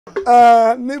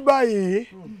Ní báyìí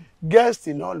guest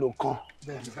náà ló kàn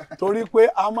torí pé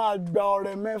a máa gba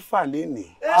ọrẹ mẹ́fà lénìí.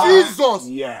 Jesus.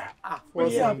 Yeah,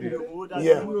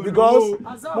 because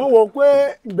mo wò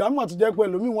pé ìgbà mọ̀ tó jẹ́ pé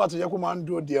ẹlòmíín wà tó jẹ́ pé máa ń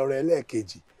dúró de ọrẹ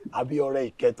ẹlẹ́ẹ̀kejì àbí ọrẹ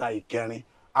ìkẹta ìkẹrin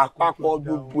àpapọ̀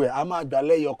gbogbo ẹ̀ a máa gbà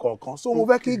lẹ́yọ kọ̀ọ̀kan so mo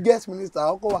fẹ́ kí guest minister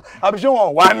ọkọ wa àbí ṣé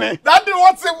wọn wá ní. Dádì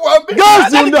wọ́n ti wọ̀ bí.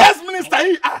 Guest minister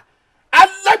yìí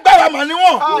alágbára mà ni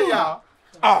wọ́n.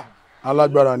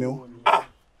 Alágbára ni wọ́n.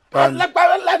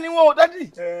 Alágbára ńlá ni wọ́n o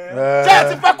dádì. Ṣé ẹ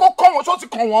ti fẹ́ kó kọ́ wọn ṣó ti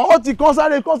kàn wọ́n? Ó ti kán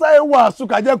sáré wà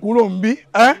àsùkàjẹ́ kúrò ń bí.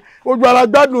 Ojú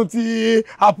alágbádùn ti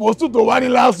apostle tó wá ní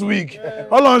last week.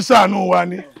 Ọlọ́run ṣàánú wa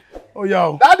ni. Oh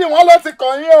yeah. Daddy, wọ́n ló ti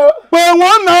kàn yín o. But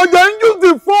one now, then use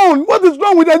the phone. What is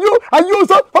wrong with you? Are you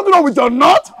something wrong with your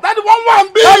nut? Daddy, one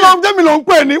B. How long them long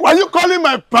penny? Were you calling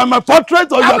my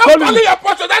portrait or you are calling? I'm not calling your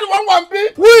portrait. Daddy, one B.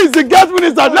 Who is the guest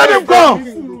minister? Let him come.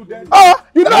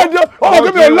 You know,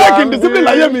 give me a like in discipline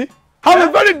like me. I'm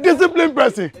a very disciplined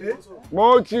person.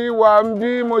 Mo ti wà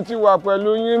ńbí, mo ti wà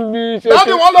pẹ̀lú yín bí.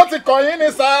 Daddy, wọ́n ló ti kàn yín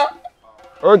ni sir.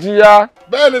 Ó ti yá.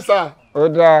 Bẹ́ẹ̀ ni sir. Ó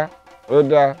dáa, ó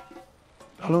dáa.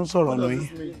 Do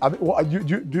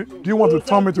you want to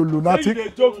turn me to lunatic?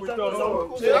 That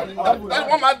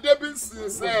one my David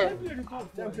said.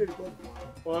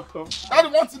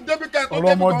 That one to David can.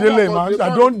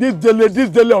 This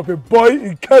delay of a boy,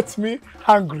 it gets me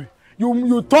angry. You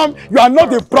are not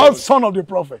the proud son of the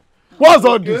prophet. What's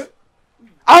all this?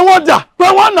 I want that.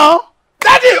 But what now?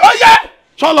 Daddy, oh yeah.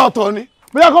 Charlotte, Tony.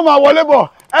 We are coming to Woli.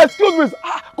 Excuse me.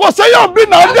 Go say your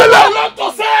business. I don't know what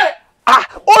to say.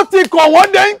 Ó ti kàn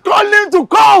wọ́n dé call him to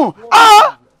come.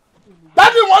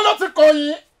 Daddy, wọ́n ló ti kàn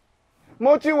yín.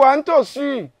 Mo ti wà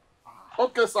nítòsí.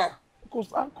 Okay, sir.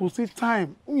 Kò sí time.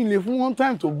 Mi lè fún one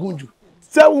time to gùn jù.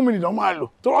 7 minutes ló máa lò.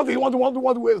 Tó wọ́n ti want to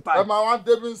waste time. Ẹ máa wá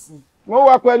Davidson. Mo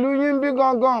wà pẹ̀lú yín bí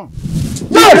gangan.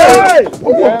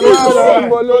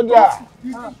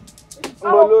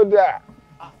 Mbolódà.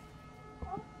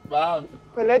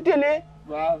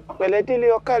 Pẹ̀lẹ́tẹ̀lé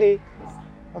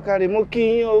ọ̀kàrẹ̀ mo kí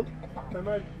yín o.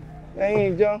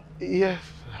 Ẹ̀yin ìjọ. Yes.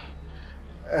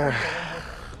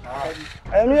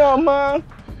 Èmi ọmọ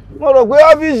mo rò pé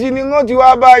ọ́fíìsì ni wọ́n ti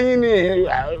wá bá yín ni.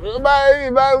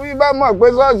 Bá mọ̀ pé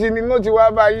ṣọ́ọ̀ṣì ni wọ́n ti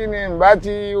wá bá yín ni bá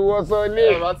ti wọṣọ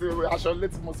ilé. Bá ti aṣọ ilé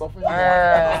tí mo sọ fún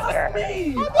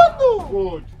yín.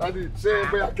 Good. Daddy, ṣé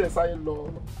bóyá kẹ́ sáyé lọ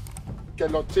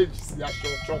change sí aṣọ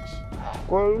church.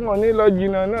 Kò mọ̀ ní lọ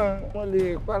jìnnà náà. Wọ́n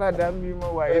lè paradà bí mo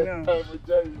wà yìí náà. Mo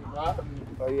jẹ́ Yorùbá.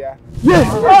 Ọ̀ya. Yes.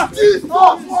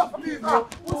 Jesus!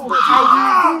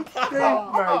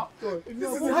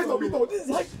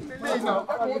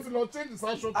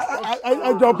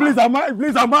 Please, am I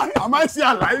still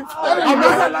alive? Am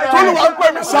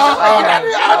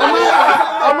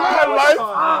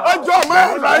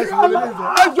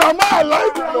I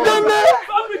alive?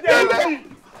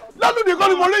 Lalude kọ́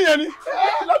ni mo léyìn ẹni.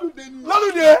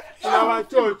 Lalude.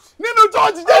 Nínú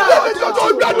church jẹ́ tó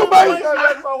gbádùn báyìí.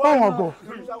 Báwọn gbọ́.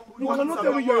 You cannot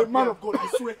tell me you're a man of God, I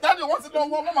swear. Daddy, wọ́n ti lọ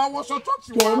wọ́n máa wọṣọ church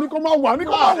wa. Jọ̀ọ́ ní kó máa wà, ní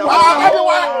kó máa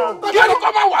wà. Kí ni kó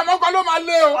máa wà mọ́kàn ló máa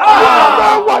lé o.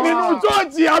 Máa wà nínú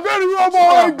church, abẹ́rẹ́ ọmọ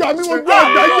ìgbà mi mo gbọ́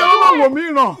àgbà yẹn ló máa wò mí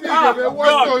ràn.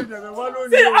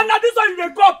 See, and now this one you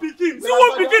dey call pikin. See who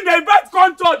pikin dey invite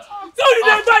come church. See who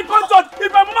dey invite come church.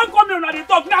 If my mama come here and dey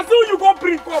talk, na see who you go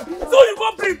bring come. See who you go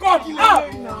bring come.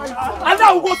 And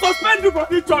now we go suspend you from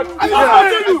this church. I don't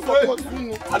you.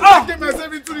 I get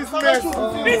myself into this mess.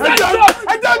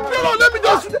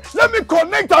 Let me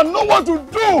connect and know what to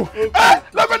do.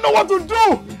 Let me know what to do.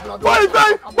 Why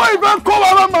even come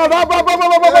around my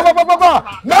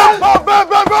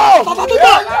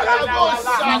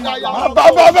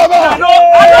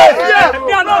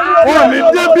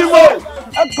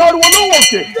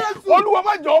Olúwa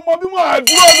má jẹ́ ọmọ bí mo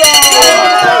àdúrà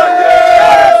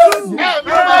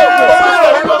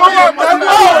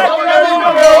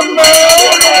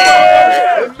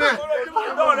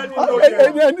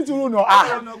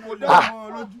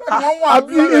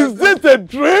is this a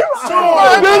dream?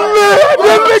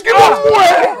 Délé kí ló mú ẹ?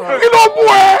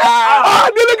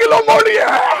 Délé kí ló mú rí ẹ?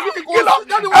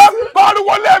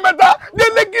 Pariwo lẹ́ẹ̀mẹ́ta.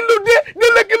 Délé kí ló dé?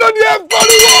 Ẹ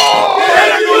pariwo.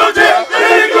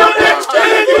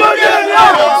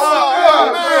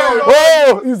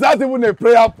 Oh, is that even a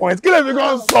prayer point? Kí lè fi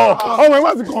kàn sọ? Ọmọ ẹ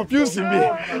má ti confuse me.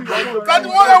 Daddy,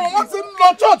 wọ́n ti ń lọ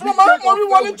church. Mo máa ń rí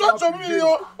wọn ní church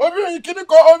omi kíní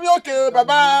kan omi òkè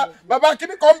bàbá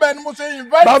kíní kan bẹ́ẹ̀ ni mo ṣe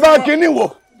invite. Bàbá kíní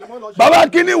wo? Bàbá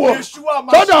kíní wo?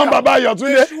 Sọ́dọ̀ àwọn bàbá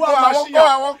Ayọ̀túndé.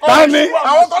 Tani?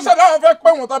 Àwọn tó ṣẹ̀dá àwọn fẹ́ pé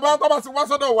wọ́n tàbá ti wá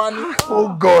sọ́dọ̀ wa ni. Oh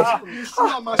God. Hey,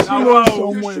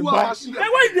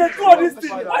 why you dey do all this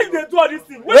thing? Why you dey do all this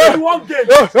thing? Where you wan get?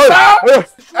 Wọ́n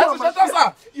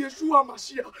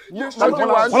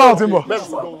làwọn ti ń bọ̀.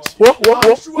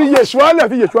 Fi Yeshua lẹ̀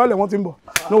wọ́n ti ń bọ̀.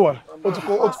 No worry.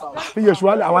 Fi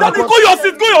Yeshua lẹ̀ àwọn Daddy, go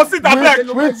your seat,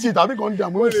 abeg. Wait seat, I think on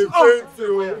down.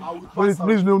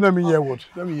 Please no, let me hear word.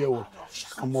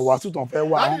 Ọmọ wa tún tàn fẹ́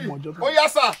wá àwọn ọmọ ọjọ́. Ó yá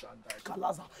sà.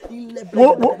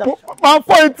 Máa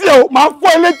fọ́ etí o, máa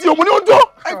fọ́ elétí o, mo ní o tó.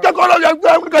 Kẹ́kọ̀ọ́ lọ yẹ kí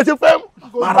ẹ ṣe fẹ́.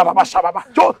 Máa ra bàbá ṣàbàbà.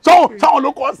 Sáwọn ló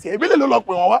kọ́ sí ẹ̀, ìbílẹ̀ ló lọ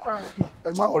pè wọ́n wá. Ẹ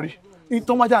má rí.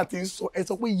 Ìtọ́májà ti ń sọ, ẹ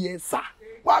sọ pé yẹ sà.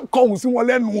 Wọ́n á kọ̀hún sí wọn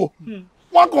lẹ́nu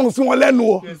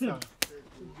o.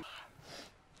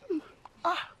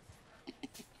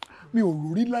 Mi ò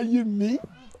rórí láyé mi.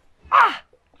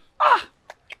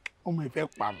 Ọmọ ìfẹ́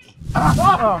pa mi.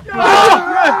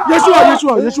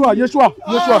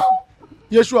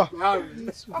 Yeshua.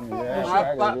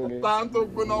 Tá tó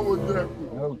gbóná wojú ẹ̀.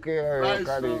 Okay,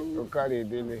 ọ̀kàrẹ̀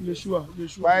délé. Yeshua.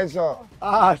 Báyìísọ̀.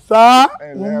 Sá,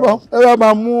 ń bọ̀. Ẹ bá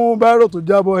máa mú báírò tó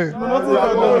jábọ̀ yẹn.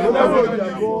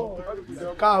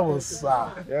 Káàbọ̀ sá.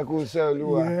 Ẹ kú iṣẹ́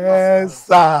Olúwa. Yes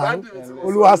sá.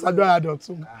 Olúwa ṣàdúrà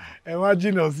dọ̀tun. Ẹ wá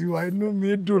jìnnà sí wa, inú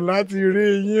mi dùn láti rí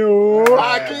yín o.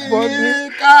 Akíyí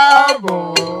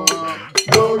káàbọ̀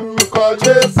lórúkọ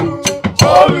Jésù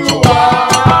Olúwa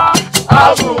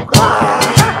àbùkù.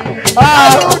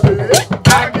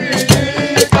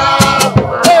 Akíyí káàbọ̀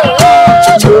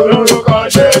lórúkọ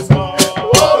Jésù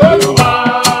Olúwa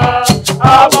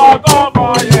àbùkù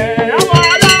yẹn.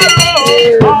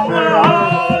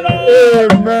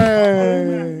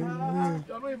 Amen.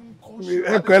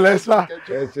 Ẹ kọ́lẹ̀ sá.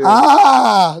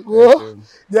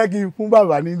 Jẹ́ kí n fún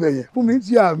bàbá níbẹ̀ yẹn. Fún mi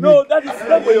tí àmì. No, that is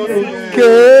not for your seat. Ké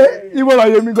ìmọ̀ràn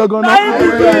yẹmi gangan náà.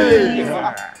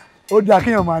 Ó dá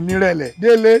kéèyàn máa nírẹ̀lẹ̀.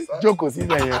 Délé jókòó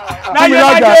síbẹ̀ yẹn.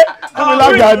 Fún mi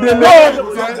lága Délé.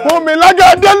 Fún mi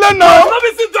lága Délé náà. Let me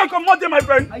sit down, come on there, my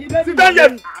friend. Sit down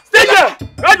here. Stay here.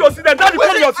 Where you sit there? Daddy,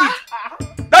 come your seat.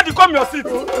 Daddy, come your seat.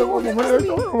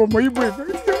 Ọmọ Ibo ìfẹ́.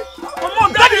 Come on,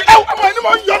 Daddy. Ọmọ ẹni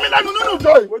mọ̀ ń yọ mí lẹ́nu nínú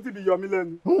ìjọ yìí. What did be your million?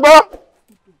 Ń gbọ́.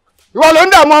 Ìwọ ló ń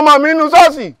dààmú ọmọ mi nínú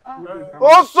ṣọ́ọ̀ṣì. Ó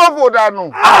ṣòfò dànù.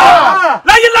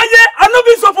 Láyé, I no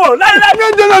be so for. Láyé.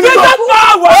 Jesus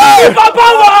power. Super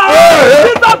power.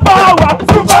 Jesus power.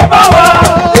 Super power.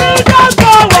 Jesus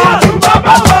power. Super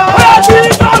power.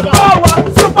 Jesus power.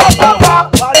 Super power.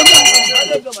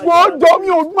 Wọ́n jọ mi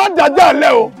ò má jàjà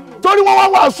lẹ̀ o. Torí wọ́n wá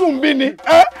wàásù ń bí ni.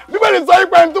 Bíbélì sọ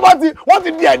pé ẹni tó bá wọ́n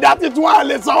ti di ẹ̀dá titun á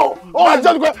lè sọ ọ́. Ó wà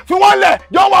jẹ́ pé fi wọ́n lẹ̀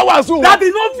jọ wá wàásù. Daddy,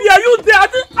 no fear. You there.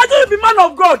 I just be man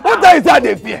of God. What tell you say I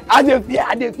dey fear? I dey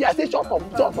fear. Say shut up.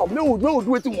 Make we do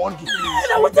wetin we wan do.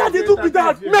 Na wetin I dey do be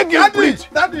that. Make him preach.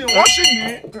 Daddy, wọ́n sì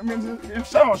ní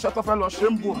iṣẹ́ ìránṣẹ́ tó fẹ́ lọ ṣe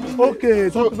ń bò mí. Okay,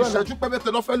 so Ìṣẹ́jú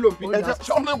pẹ́bẹ́tẹ̀ ló fẹ́ lò mí. Ẹ jẹ́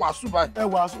ṣé ọmọ lè wàásù báyìí. ẹ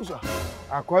wàásù sà.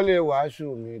 Àkọlé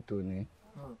wàásù mi tòní.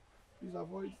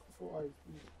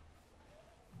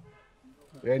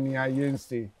 Ẹni ayé ń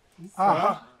ṣe.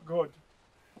 God.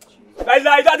 Like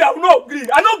that, I no agree.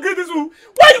 I no agree this one.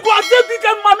 Why you go accept this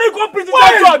kind man make go preach in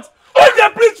that church? Who dey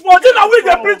preach for? You know who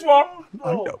dey preach for?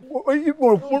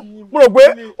 Mo rò pé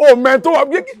o mẹ́ntò wa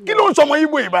kí ló ń sọmọ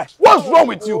Ibo yìí báyìí? What's wrong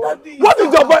with you? What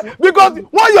is your point? Because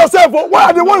one yourself o, why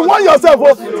are the one yourself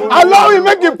o? Allow him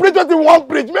make him preach what he wan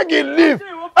preach, make him leave.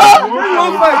 I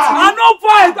no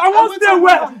fight. I wan stay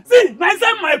well. See, na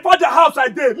inside my father house I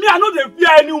dey. Me, I no dey fear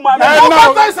any woman. No,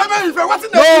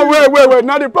 wait.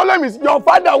 Now the problem is your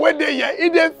father wey dey here, he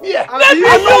dey fear. I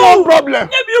no one problem.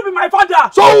 Maybe you be my father.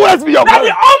 So who else be your Na father?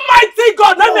 the Almighty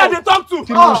God. Let me I dey talk to.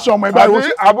 Kí ló ń sọmọ ẹ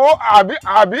báyìí?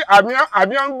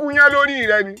 Àbí ń gúnyán lórí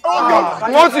rẹ ni.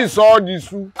 Wọ́n sì sọ ọ́ di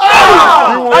su.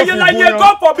 Láyé,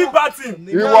 God forbid bad thing.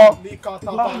 Ìwọ.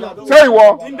 Ṣé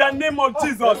ìwọ? In the name of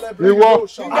Jesus. Ìwọ.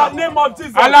 In the name of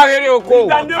Jesus. Alárèrè oko.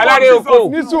 Alárèrè oko.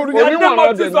 Ní sùúrù In the name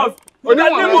of Jesus. In the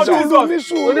name of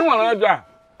Jesus. Oníwọ̀n ọjà.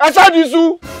 Ẹ ṣáà di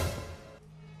su.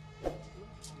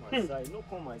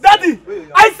 Daddy,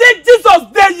 I say Jesus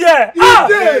dey here.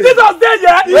 Jesus dey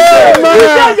here.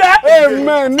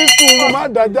 Amen. Ní sùúrù má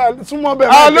dájà súnmọ́ bẹ́ẹ̀.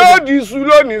 Àló di su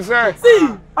lónìí sẹ́. See,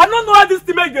 I don't know how this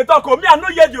thing make dey talk. Me, I no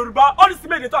hear Yoruba. All this thing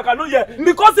make dey talk, I no hear.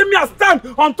 Because me, I stand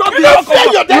on top the rock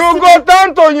of You go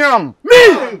turn to yam.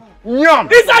 me. Yam.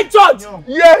 Inside church.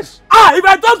 Yes. If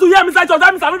I turn to hear inside church,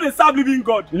 that means I no dey serve living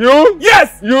God. You.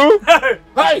 Yes. You.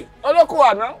 Báyìí. Olóko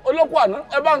àná,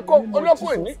 ẹ bá ń kó,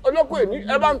 olóko èní,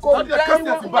 ẹ bá ń kó.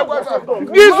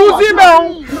 Dísú síbẹ̀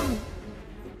ń.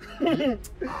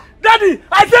 Daddy,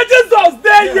 I say Jesus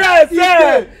dey here,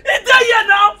 sir. He dey here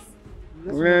now.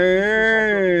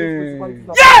 Yes!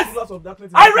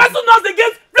 I wrestle not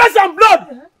against flesh and blood,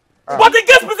 but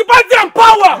against principality and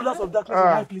power. Rulers of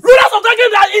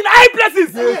darkness are in high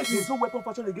places. Yes. No weapon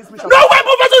fashioned against me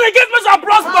shall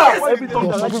prosper.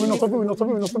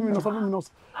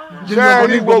 Ṣé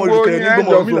ní gbogbo yín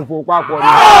ẹjọ́ ṣòfò papọ̀ ni?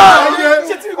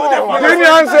 Kí ni à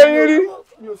ń ṣe yín rí?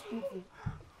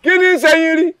 Kí ni ń ṣe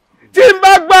yín rí? Tí n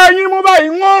bá gbá yín mú báyìí,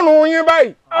 wọ́n rùn yín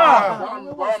báyìí.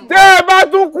 Tẹ́ ẹ bá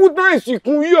tún kú tán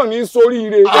ìsìnkú yóò ní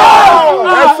sóríire. Ẹ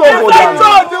sọ̀rọ̀ dànù.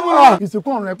 Ìsìnkú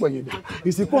ọ̀run ẹ pẹ̀yìn dà.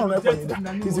 Ìsìnkú ọ̀run ẹ pẹ̀yìn dà.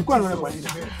 Ìsìnkú ọ̀run ẹ pẹ̀yìn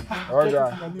dà. Ọ̀gá,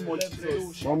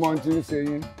 mo mọ ohun tí ń ṣe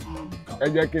yín. Ẹ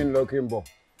jẹ́ kí n lọ kí n bọ̀.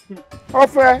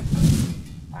 Ọ̀fẹ́.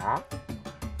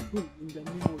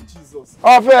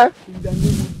 Ọ̀fẹ́.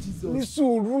 Ní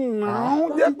sùúrù náà,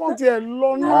 jẹ́ kó tiẹ̀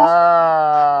lọ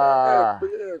náà.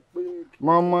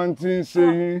 Mo mọ ohun tí ń ṣe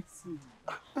yín.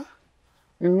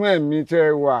 Inú ẹ̀mí tẹ́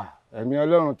ẹ wà, ẹ̀mí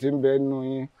Ọlọ́run tí ń bẹ nínú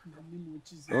yín.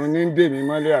 Òun ní ń dè mí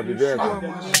mọ́lẹ̀ àbí bẹ́ẹ̀ kọ́.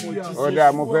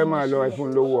 Ọ̀dà mo fẹ́ máa lọ ẹ fún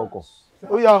lówó ọkọ̀.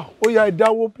 Ó yá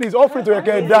ẹ̀dáwó please offering to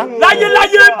ẹ̀kẹ́ ẹ̀dá. Láyé.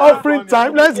 Offering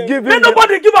time let's give him. May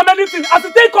nobody give am anything as he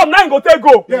take come now he go take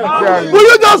go. Will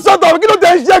you just shut up? Kí ló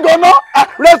tẹ̀ ń ṣe gan-an?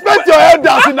 Respect your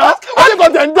elders now. Why you go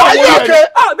tẹ̀ ń dá àwọn yẹn?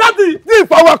 Daddy. This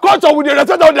for our culture we dey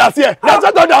respect elders here.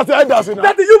 Respect elders now.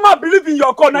 Daddy, you man believe in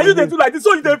your God. Now you dey do like this,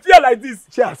 so you dey fear like this.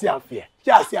 Ṣé àṣì àfẹ́?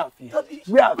 Ṣé àṣì àfẹ́?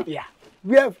 We are fear.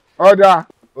 We have.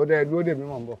 Ọ̀dà ẹ̀dúró dè mí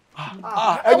mọ̀ ń bọ̀.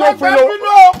 Ẹjọ́ fún lọ.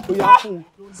 Ó yá fún un.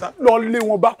 Lọ lé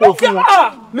wọn bá kó fún wọn.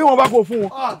 Lé wọn bá kó fún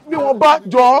wọn. Lé wọn bá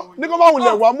jọ. Ní kó má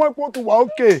wulẹ̀ wá mọ́ ipò tó wà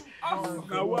ókè.